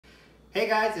Hey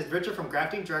guys, it's Richard from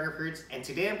Grafting Dragon Fruits, and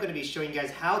today I'm going to be showing you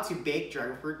guys how to bake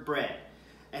dragon fruit bread.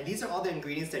 And these are all the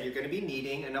ingredients that you're going to be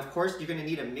needing, and of course you're going to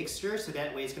need a mixture, so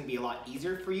that way it's going to be a lot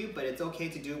easier for you, but it's okay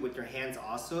to do it with your hands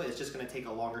also. It's just going to take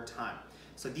a longer time.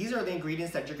 So these are the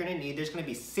ingredients that you're going to need. There's going to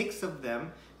be 6 of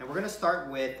them, and we're going to start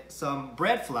with some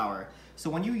bread flour. So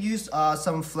when you use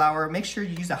some flour, make sure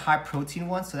you use a high protein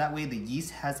one, so that way the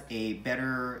yeast has a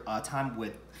better time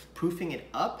with proofing it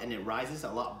up and it rises a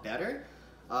lot better.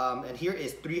 And here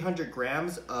is 300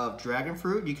 grams of dragon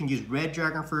fruit. You can use red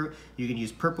dragon fruit, you can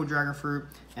use purple dragon fruit,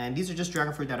 and these are just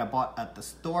dragon fruit that I bought at the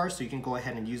store, so you can go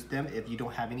ahead and use them if you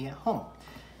don't have any at home.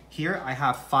 Here I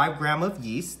have 5 grams of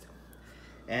yeast,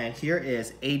 and here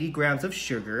is 80 grams of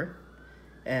sugar,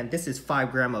 and this is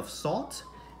 5 grams of salt,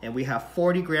 and we have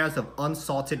 40 grams of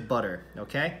unsalted butter,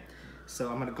 okay?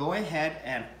 So I'm gonna go ahead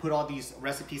and put all these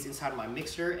recipes inside my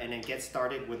mixer and then get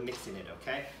started with mixing it,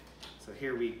 okay? So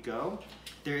here we go.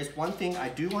 There is one thing I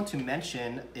do want to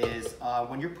mention is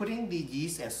when you're putting the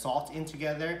yeast and salt in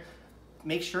together,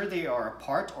 make sure they are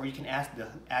apart, or you can add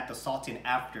the salt in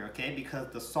after, okay?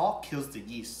 Because the salt kills the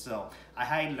yeast. So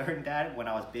I learned that when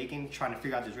I was baking, trying to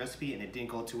figure out this recipe, and it didn't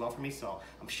go too well for me. So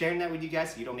I'm sharing that with you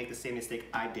guys so you don't make the same mistake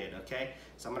I did, okay?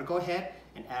 So I'm gonna go ahead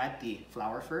and add the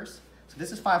flour first. So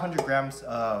this is 500 grams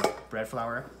of bread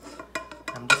flour.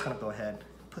 I'm just gonna go ahead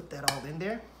and put that all in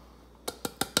there.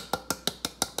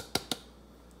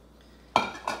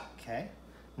 Okay,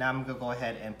 now I'm gonna go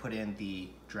ahead and put in the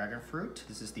dragon fruit.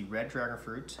 This is the red dragon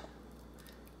fruit.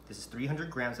 This is 300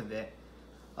 grams of it.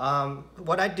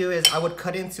 What I do is I would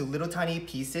cut into little tiny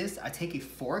pieces. I take a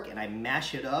fork and I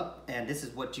mash it up, and this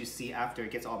is what you see after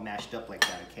it gets all mashed up like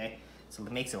that, okay? So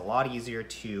it makes it a lot easier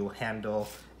to handle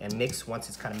and mix once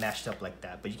it's kind of mashed up like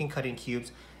that. But you can cut in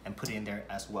cubes and put it in there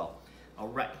as well. All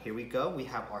right, here we go. We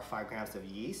have our 5 grams of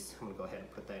yeast. I'm gonna go ahead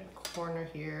and put that in the corner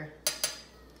here.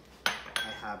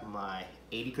 I have my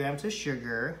 80 grams of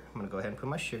sugar. I'm gonna go ahead and put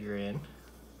my sugar in.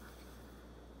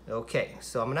 Okay,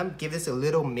 so I'm gonna give this a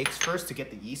little mix first to get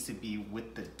the yeast to be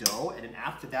with the dough, and then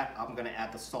after that, I'm gonna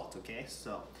add the salt, okay?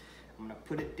 So I'm gonna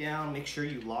put it down, make sure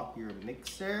you lock your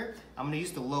mixer. I'm gonna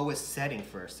use the lowest setting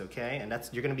first, okay? And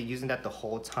you're gonna be using that the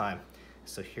whole time.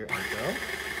 So here I go.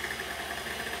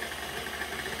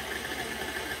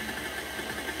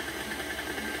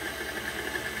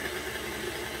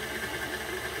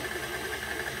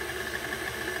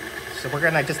 So we're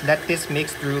gonna just let this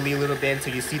mix through a little bit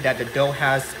until you see that the dough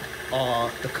has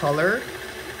the color,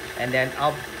 and then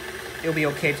it'll be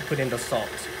okay to put in the salt.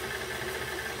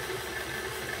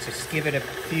 So just give it a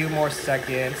few more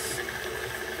seconds.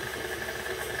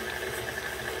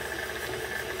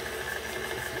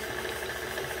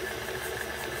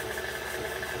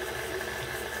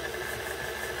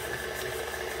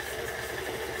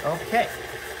 Okay.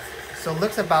 So it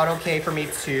looks about okay for me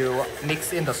to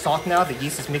mix in the salt now. The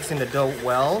yeast is mixing the dough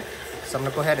well. So I'm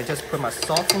gonna go ahead and just put my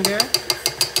salt in there.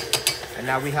 And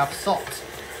now we have salt.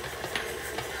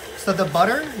 So the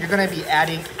butter, you're gonna be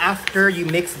adding after you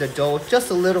mix the dough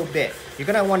just a little bit. You're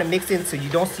gonna wanna mix in so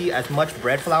you don't see as much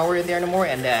bread flour in there anymore,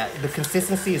 and that the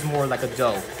consistency is more like a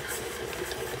dough.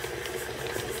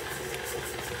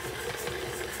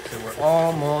 So we're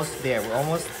almost there. We're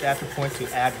almost at the point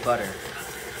to add butter.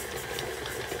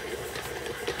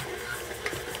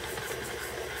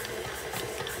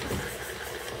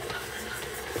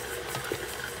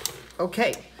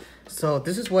 Okay, so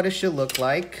this is what it should look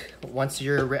like once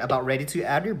you're about ready to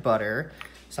add your butter.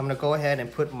 So I'm gonna go ahead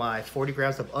and put my 40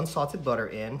 grams of unsalted butter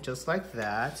in, just like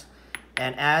that.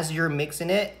 And as you're mixing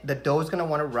it, the dough is gonna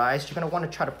wanna rise. You're gonna wanna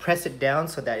try to press it down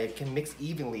so that it can mix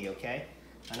evenly, okay?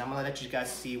 And I'm gonna let you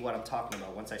guys see what I'm talking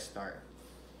about once I start.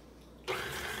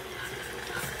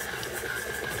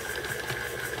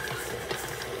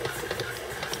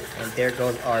 And there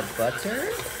goes our butter.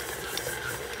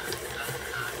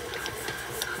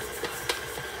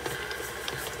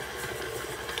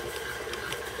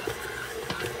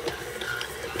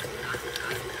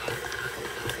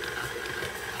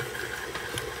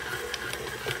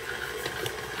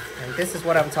 This is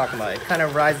what I'm talking about. It kind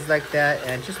of rises like that,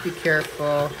 and just be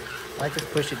careful. I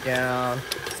just push it down.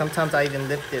 Sometimes I even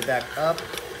lift it back up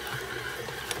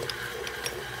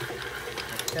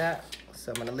like that.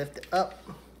 So I'm gonna lift it up.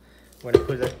 We're gonna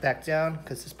put it back down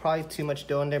because there's probably too much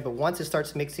dough in there, but once it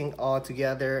starts mixing all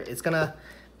together, it's gonna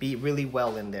be really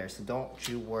well in there, so don't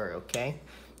you worry, okay?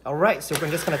 All right, so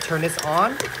we're just gonna turn this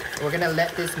on. We're gonna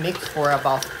let this mix for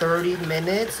about 30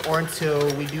 minutes or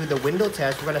until we do the window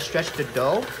test. We're gonna stretch the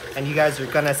dough, and you guys are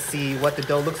gonna see what the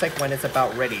dough looks like when it's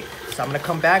about ready. So I'm gonna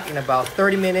come back in about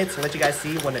 30 minutes and let you guys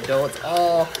see when the dough is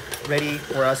all ready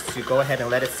for us to go ahead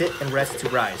and let it sit and rest to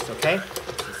rise, okay?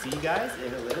 So see you guys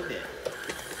in a little bit.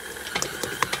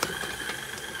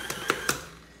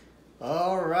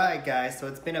 Alright guys, so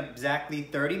it's been exactly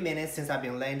 30 minutes since I've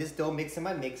been letting this dough mix in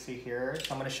my mixer here.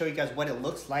 So I'm going to show you guys what it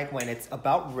looks like when it's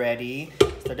about ready.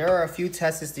 So there are a few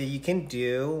tests that you can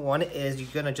do. One is you're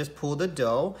going to just pull the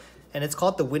dough, and it's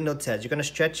called the window test. You're going to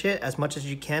stretch it as much as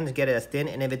you can to get it as thin,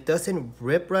 and if it doesn't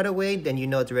rip right away, then you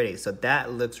know it's ready. So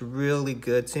that looks really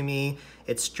good to me.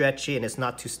 It's stretchy and it's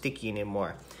not too sticky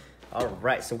anymore.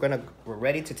 Alright, so we're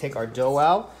ready to take our dough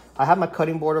out. I have my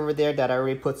cutting board over there that I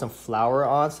already put some flour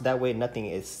on, so that way nothing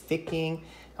is sticking.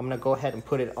 I'm gonna go ahead and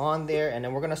put it on there, and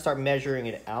then we're gonna start measuring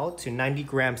it out to 90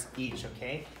 grams each,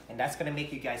 okay? And that's gonna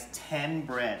make you guys 10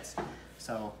 breads.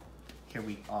 So here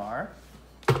we are.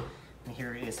 And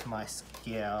here is my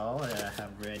scale that I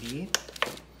have ready.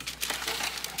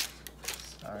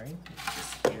 Sorry,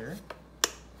 this here.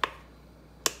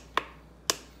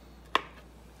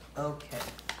 Okay.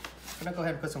 I'm gonna go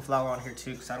ahead and put some flour on here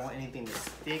too, because I don't want anything to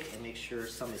stick, and make sure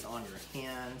some is on your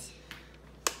hands.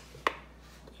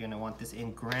 You're gonna want this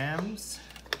in grams.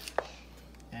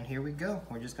 And here we go.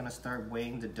 We're just gonna start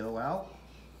weighing the dough out.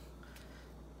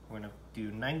 We're gonna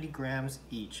do 90 grams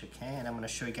each, okay? And I'm gonna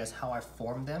show you guys how I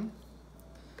form them.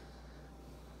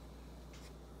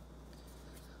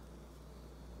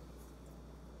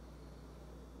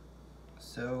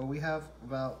 So we have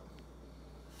about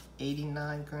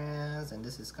 89 grams, and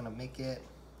this is gonna make it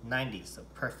 90, so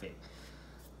perfect.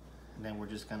 And then we're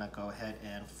just gonna go ahead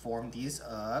and form these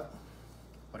up.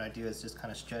 What I do is just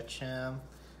kind of stretch them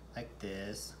like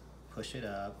this, push it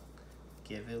up,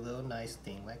 give it a little nice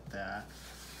thing like that.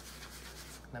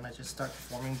 And then I just start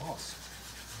forming balls.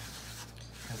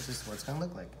 And this is what it's gonna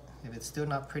look like. If it's still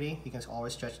not pretty, you can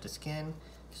always stretch the skin,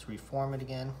 just reform it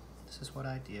again. This is what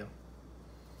I do.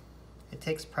 It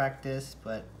takes practice,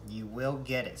 but you will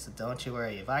get it, so don't you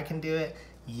worry. If I can do it,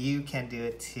 you can do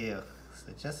it too.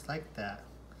 So just like that.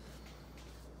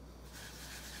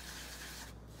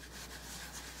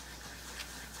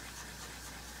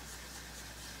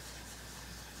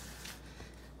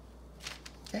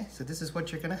 Okay, so this is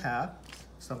what you're gonna have,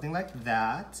 something like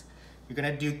that. You're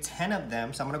gonna do 10 of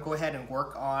them, so I'm gonna go ahead and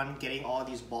work on getting all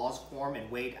these balls formed and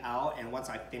weighed out, and once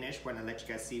I finish, we're gonna let you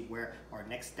guys see where our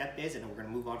next step is, and then we're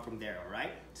gonna move on from there, all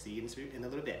right? See you in a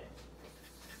little bit.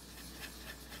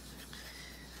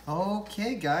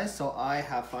 Okay guys, so I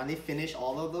have finally finished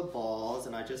all of the balls,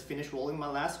 and I just finished rolling my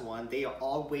last one. They are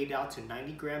all weighed out to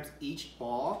 90 grams each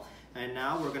ball, and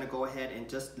now we're gonna go ahead and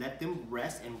just let them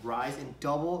rest and rise and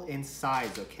double in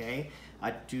size, okay? I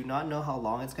do not know how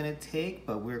long it's gonna take,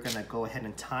 but we're gonna go ahead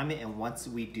and time it, and once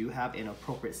we do have an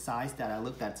appropriate size that I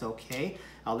look that's okay,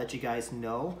 I'll let you guys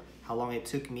know how long it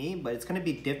took me, but it's gonna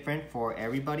be different for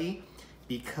everybody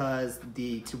because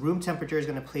the room temperature is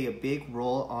gonna play a big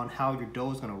role on how your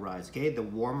dough is gonna rise, okay? The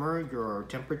warmer your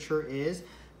temperature is,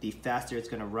 the faster it's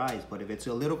gonna rise. But if it's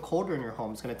a little colder in your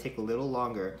home, it's gonna take a little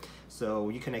longer. So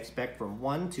you can expect from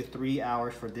 1 to 3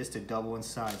 hours for this to double in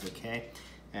size, okay?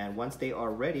 And once they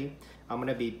are ready, I'm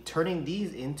gonna be turning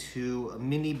these into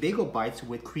mini bagel bites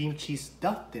with cream cheese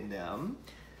stuffed in them.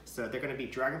 So they're gonna be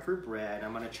dragon fruit bread.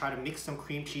 I'm gonna try to mix some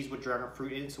cream cheese with dragon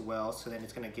fruit in as well, so then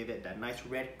it's gonna give it that nice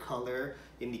red color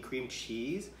in the cream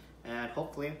cheese. And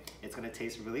hopefully it's gonna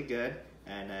taste really good.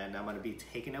 And then I'm gonna be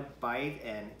taking a bite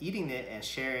and eating it and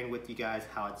sharing with you guys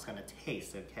how it's gonna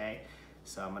taste, okay?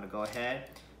 So I'm gonna go ahead.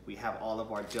 We have all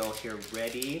of our dough here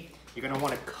ready. You're gonna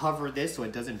wanna cover this so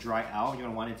it doesn't dry out. You're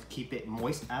gonna want to keep it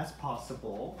moist as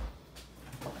possible.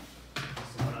 So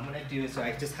what I'm gonna do is, so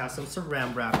I just have some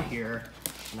saran wrap here.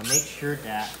 I'm gonna make sure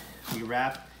that we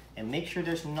wrap and make sure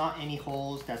there's not any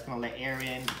holes that's gonna let air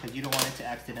in, because you don't want it to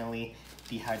accidentally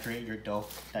dehydrate your dough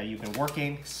that you've been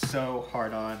working so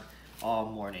hard on all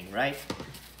morning, right?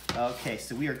 Okay,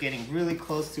 so we are getting really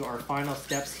close to our final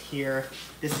steps here.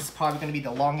 This is probably gonna be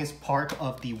the longest part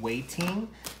of the waiting,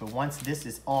 but once this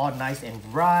is all nice and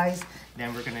rise,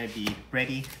 then we're gonna be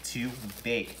ready to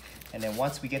bake. And then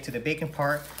once we get to the baking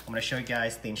part, I'm gonna show you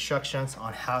guys the instructions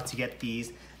on how to get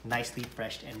these nicely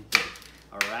fresh and baked.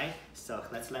 All right, so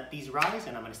let's let these rise,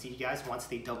 and I'm gonna see you guys once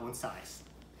they double in size.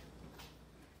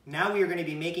 Now we are gonna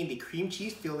be making the cream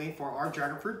cheese filling for our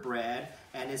dragon fruit bread,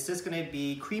 and it's just gonna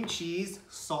be cream cheese,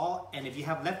 salt, and if you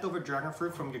have leftover dragon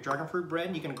fruit from your dragon fruit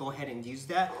bread, you can go ahead and use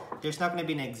that. There's not gonna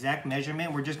be an exact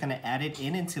measurement. We're just gonna add it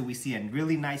in until we see a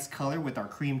really nice color with our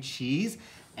cream cheese,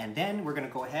 and then we're gonna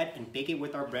go ahead and bake it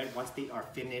with our bread once they are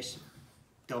finished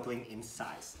doubling in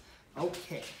size.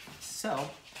 Okay,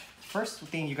 so first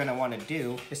thing you're gonna wanna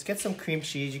do is get some cream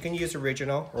cheese. You can use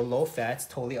original or low fat, it's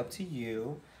totally up to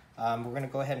you. We're gonna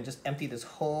go ahead and just empty this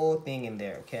whole thing in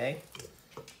there, okay?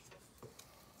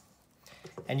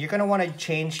 And you're gonna wanna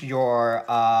change your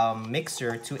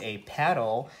mixer to a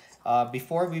paddle.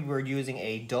 Before we were using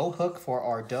a dough hook for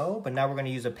our dough, but now we're going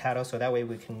to use a paddle so that way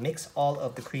we can mix all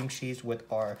of the cream cheese with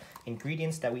our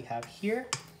ingredients that we have here.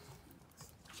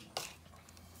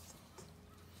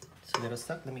 It's a little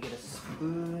stuck. Let me get a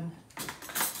spoon.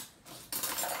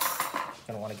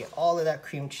 You're going to want to get all of that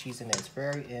cream cheese in there. It's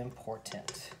very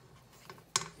important.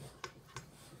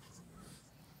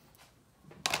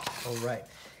 All right.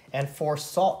 And for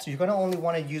salt, you're going to only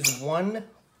want to use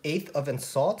 1/8 of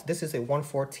salt. This is a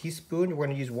 1/4 teaspoon. We're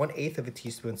going to use 1/8 of a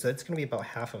teaspoon. So it's going to be about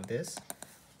half of this.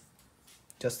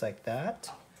 Just like that.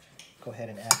 Go ahead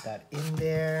and add that in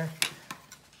there.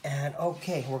 And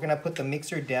okay, we're going to put the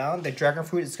mixer down. The dragon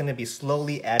fruit is going to be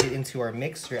slowly added into our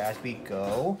mixer as we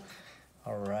go.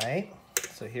 All right.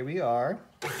 So here we are.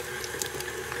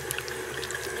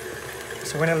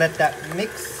 So we're going to let that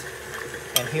mix.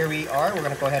 And here we are. We're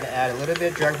going to go ahead and add a little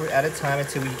bit of dragon fruit at a time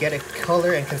until we get a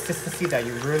color and consistency that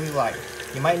you really like.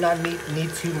 You might not need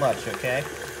too much, okay?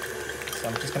 So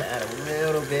I'm just going to add a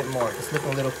little bit more. It's looking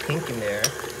a little pink in there.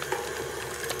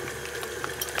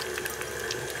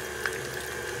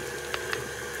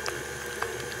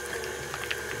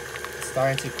 It's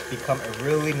starting to become a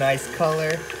really nice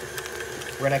color.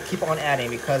 We're going to keep on adding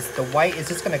because the white is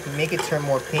just going to make it turn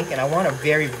more pink. And I want a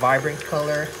very vibrant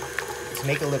color to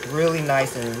make it look really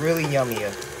nice and really yummy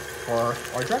for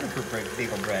our dragon fruit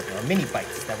bagel bread, or mini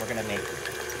bites that we're gonna make.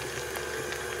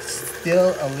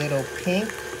 Still a little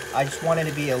pink. I just want it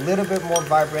to be a little bit more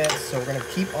vibrant, so we're gonna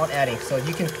keep on adding. So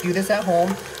you can do this at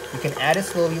home. You can add it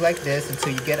slowly like this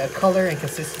until you get a color and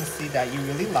consistency that you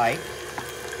really like.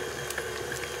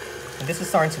 And this is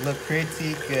starting to look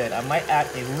pretty good. I might add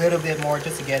a little bit more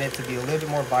just to get it to be a little bit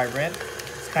more vibrant.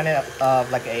 It's kind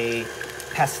of like a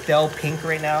pastel pink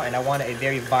right now, and I want a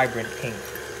very vibrant pink.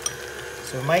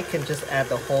 So we might can just add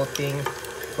the whole thing,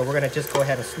 but we're gonna just go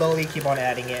ahead and slowly keep on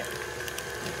adding it.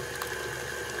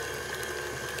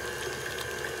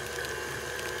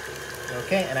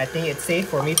 Okay, and I think it's safe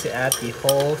for me to add the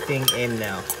whole thing in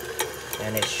now.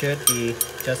 And it should be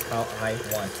just how I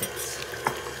want it.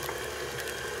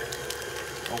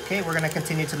 Okay, we're gonna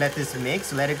continue to let this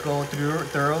mix, let it go through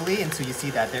thoroughly until you see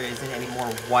that there isn't any more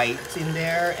white in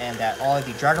there and that all of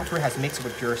the dragon fruit has mixed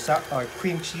with your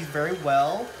cream cheese very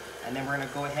well. And then we're gonna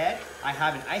go ahead. I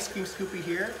have an ice cream scooper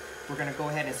here. We're gonna go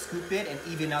ahead and scoop it and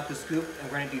even out the scoop. And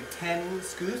we're gonna do 10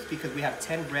 scoops because we have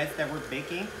 10 breads that we're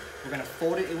baking. We're gonna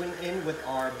fold it in with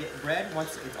our bread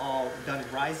once it's all done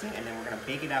rising, and then we're gonna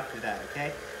bake it after that,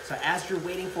 okay? So as you're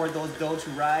waiting for those dough to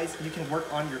rise, you can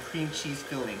work on your cream cheese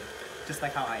filling, just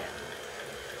like how I am.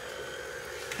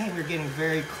 Okay, we're getting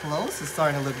very close. It's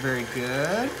starting to look very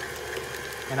good.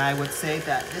 And I would say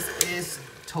that this is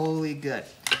totally good.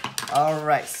 All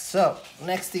right, so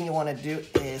next thing you wanna do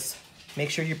is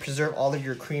make sure you preserve all of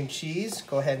your cream cheese.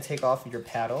 Go ahead and take off your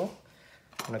paddle.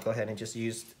 I'm gonna go ahead and just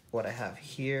use what I have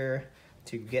here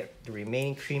to get the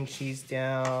remaining cream cheese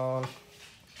down.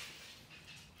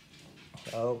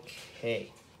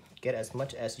 Okay, get as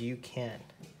much as you can.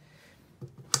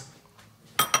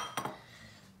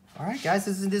 All right, guys,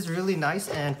 isn't this really nice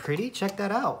and pretty? Check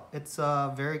that out. It's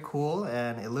very cool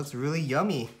and it looks really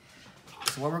yummy.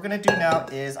 So what we're gonna do now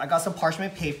is I got some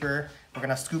parchment paper. We're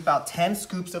gonna scoop out 10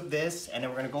 scoops of this, and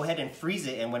then we're gonna go ahead and freeze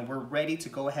it. And when we're ready to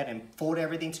go ahead and fold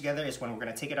everything together is when we're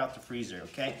gonna take it out the freezer,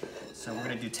 okay? So we're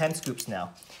gonna do 10 scoops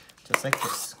now, just like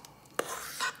this.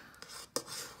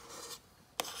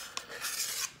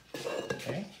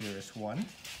 Okay, here's one.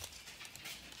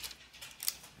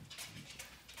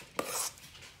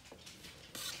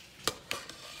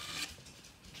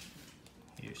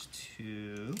 Here's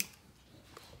two.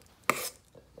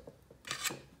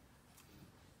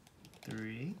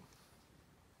 3.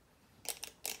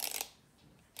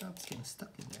 Oh, it's getting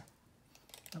stuck in there.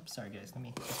 Oh, sorry guys, let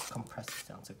me just compress this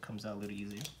down so it comes out a little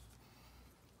easier.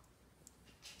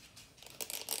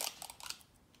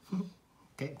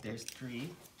 Okay, there's 3.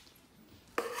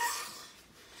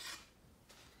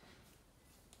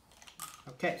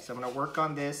 Okay, so I'm gonna work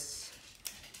on this,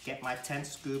 get my 10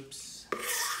 scoops,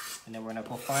 and then we're gonna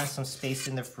go find some space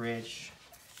in the fridge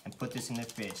and put this in the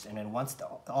fridge. And then once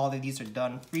all of these are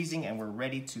done freezing and we're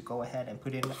ready to go ahead and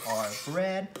put in our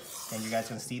bread, then you guys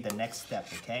gonna see the next step,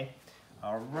 okay?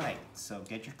 All right, so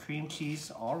get your cream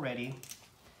cheese all ready,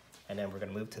 and then we're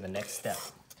gonna move to the next step.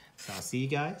 So I'll see you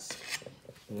guys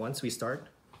once we start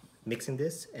mixing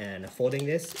this and folding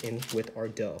this in with our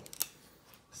dough.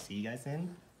 See you guys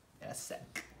in a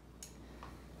sec.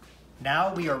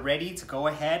 Now we are ready to go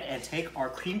ahead and take our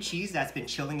cream cheese that's been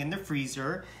chilling in the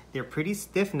freezer. They're pretty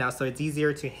stiff now, so it's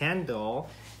easier to handle.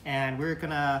 And we're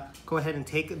gonna go ahead and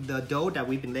take the dough that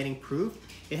we've been letting proof.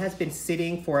 It has been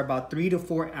sitting for about 3 to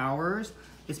 4 hours.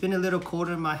 It's been a little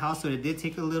colder in my house, so it did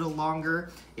take a little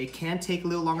longer. It can take a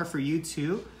little longer for you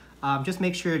too. Just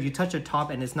make sure if you touch the top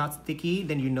and it's not sticky,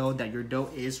 then you know that your dough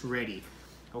is ready.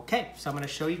 Okay, so I'm gonna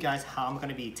show you guys how I'm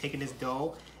gonna be taking this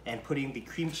dough and putting the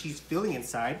cream cheese filling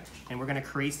inside, and we're gonna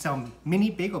create some mini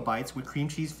bagel bites with cream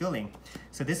cheese filling.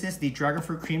 So this is the dragon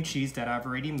fruit cream cheese that I've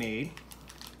already made.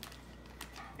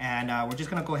 And we're just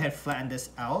gonna go ahead and flatten this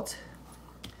out.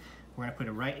 We're gonna put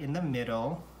it right in the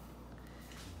middle.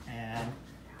 And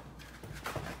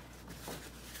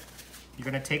you're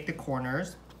gonna take the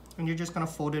corners and you're just gonna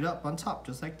fold it up on top,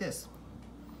 just like this.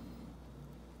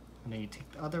 And then you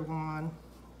take the other one,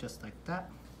 just like that.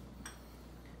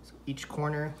 So each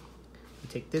corner, you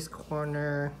take this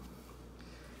corner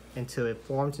until it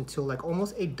forms into like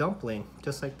almost a dumpling,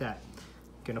 just like that.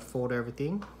 You're gonna fold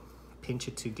everything, pinch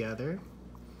it together.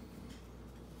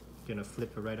 You're gonna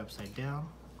flip it right upside down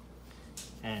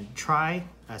and try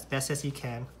as best as you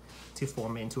can to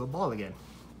form it into a ball again.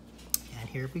 And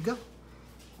here we go,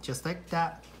 just like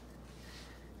that.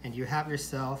 And you have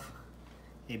yourself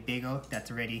a bagel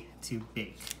that's ready to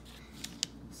bake.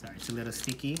 Sorry, it's a little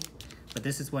sticky, but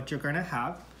this is what you're gonna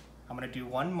have. I'm gonna do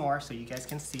one more so you guys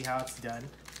can see how it's done.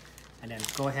 And then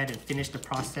go ahead and finish the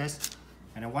process.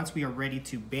 And then once we are ready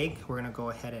to bake, we're gonna go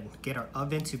ahead and get our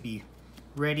oven to be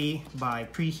ready by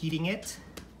preheating it.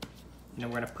 And then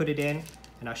we're gonna put it in,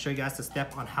 and I'll show you guys the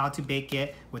step on how to bake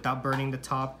it without burning the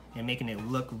top and making it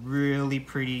look really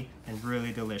pretty and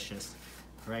really delicious.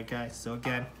 All right, guys, so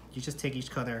again, you just take each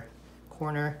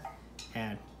corner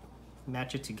and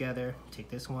match it together. Take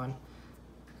this one,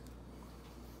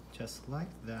 just like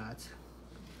that.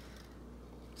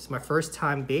 It's my first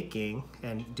time baking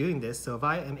and doing this, so if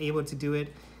I am able to do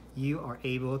it, you are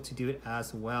able to do it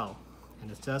as well. And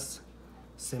it's just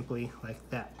simply like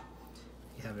that.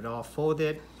 You have it all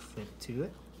folded, flip to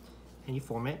it, and you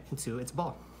form it into its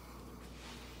ball.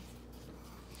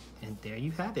 And there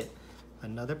you have it,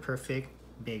 another perfect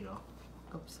bagel.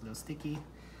 Oops, a little sticky.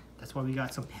 That's why we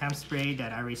got some ham spray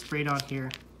that I already sprayed on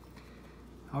here.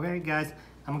 Alright guys,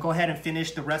 I'm gonna go ahead and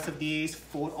finish the rest of these,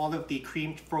 fold all of the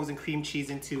frozen cream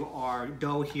cheese into our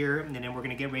dough here, and then we're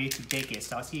gonna get ready to bake it.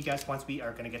 So I'll see you guys once we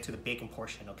are gonna get to the baking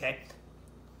portion, okay?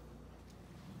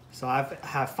 So I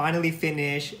have finally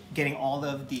finished getting all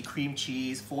of the cream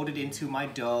cheese folded into my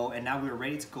dough, and now we're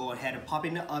ready to go ahead and pop it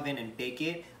in the oven and bake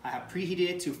it. I have preheated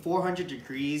it to 400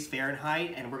 degrees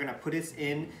Fahrenheit, and we're gonna put this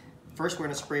in. First, we're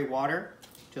gonna spray water,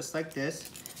 just like this.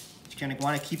 You're gonna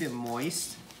wanna keep it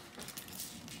moist.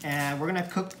 And we're gonna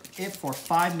cook it for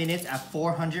 5 minutes at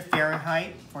 400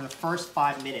 Fahrenheit for the first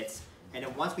 5 minutes. And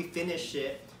then once we finish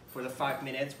it for the 5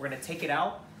 minutes, we're gonna take it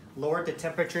out, lower the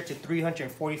temperature to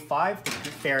 345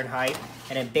 Fahrenheit,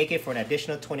 and then bake it for an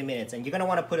additional 20 minutes. And you're gonna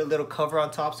wanna put a little cover on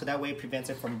top so that way it prevents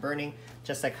it from burning,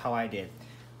 just like how I did.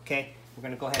 Okay, we're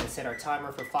gonna go ahead and set our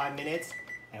timer for 5 minutes.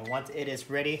 And once it is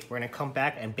ready, we're gonna come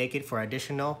back and bake it for an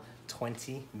additional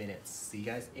 20 minutes. See you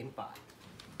guys in 5.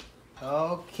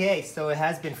 Okay, so it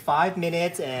has been 5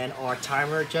 minutes and our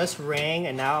timer just rang,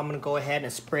 and now I'm gonna go ahead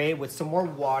and spray it with some more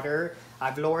water.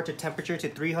 I've lowered the temperature to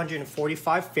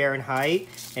 345 Fahrenheit,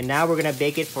 and now we're gonna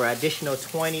bake it for an additional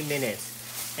 20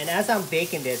 minutes. And as I'm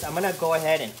baking this, I'm gonna go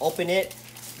ahead and open it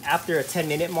after a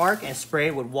 10-minute mark and spray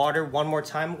it with water one more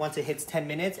time once it hits 10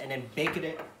 minutes, and then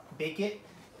bake it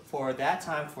for that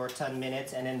time for 10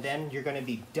 minutes, and then you're gonna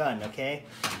be done, okay?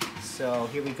 So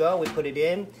here we go, we put it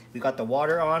in. We got the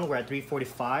water on, we're at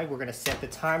 345. We're gonna set the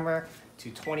timer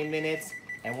to 20 minutes.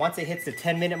 And once it hits the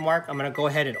 10-minute mark, I'm gonna go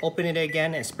ahead and open it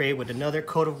again and spray it with another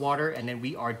coat of water, and then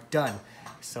we are done.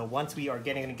 So once we are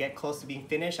gonna get close to being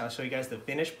finished, I'll show you guys the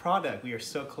finished product. We are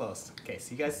so close. Okay,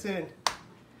 see you guys soon.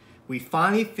 We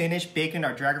finally finished baking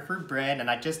our dragon fruit bread, and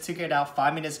I just took it out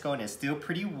 5 minutes ago and it's still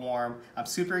pretty warm. I'm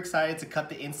super excited to cut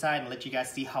the inside and let you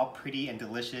guys see how pretty and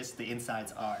delicious the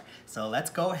insides are. So let's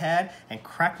go ahead and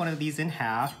crack one of these in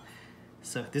half.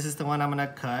 So this is the one I'm gonna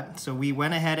cut. So we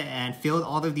went ahead and filled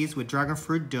all of these with dragon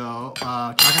fruit dough,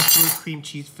 dragon fruit cream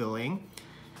cheese filling.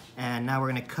 And now we're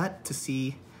gonna cut to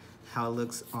see how it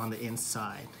looks on the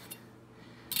inside.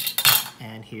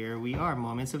 And here we are,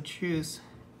 moments of truth.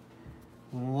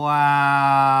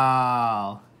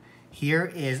 Wow. Here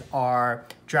is our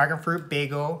dragon fruit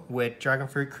bagel with dragon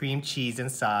fruit cream cheese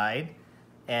inside.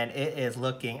 And it is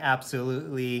looking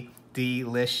absolutely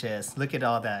delicious. Look at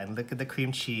all that, and look at the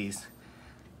cream cheese.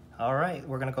 All right,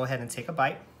 we're gonna go ahead and take a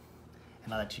bite,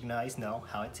 and I'll let you guys know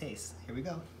how it tastes. Here we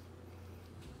go.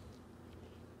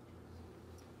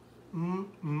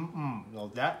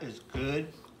 Well, that is good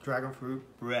dragon fruit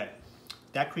bread.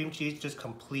 That cream cheese just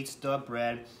completes the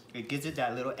bread. It gives it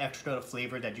that little extra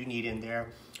flavor that you need in there.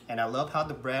 And I love how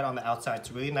the bread on the outside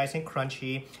is really nice and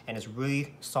crunchy, and it's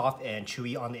really soft and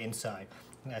chewy on the inside,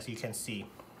 as you can see.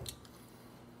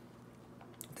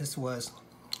 This was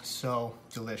so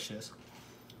delicious.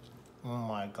 Oh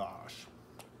my gosh.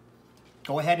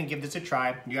 Go ahead and give this a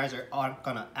try. You guys are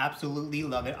gonna absolutely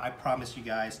love it. I promise you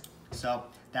guys. So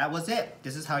that was it.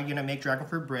 This is how you're gonna make dragon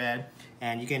fruit bread,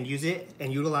 and you can use it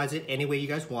and utilize it any way you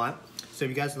guys want. So if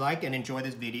you guys like and enjoy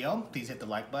this video, please hit the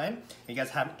like button. If you guys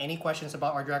have any questions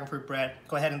about our dragon fruit bread,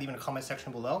 go ahead and leave in the comment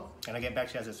section below, and I'll get back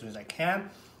to you guys as soon as I can.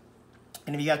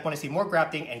 And if you guys want to see more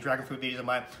grafting and dragon fruit videos of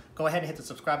mine, go ahead and hit the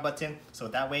subscribe button so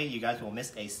that way you guys won't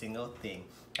miss a single thing.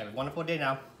 Have a wonderful day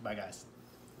now. Bye guys.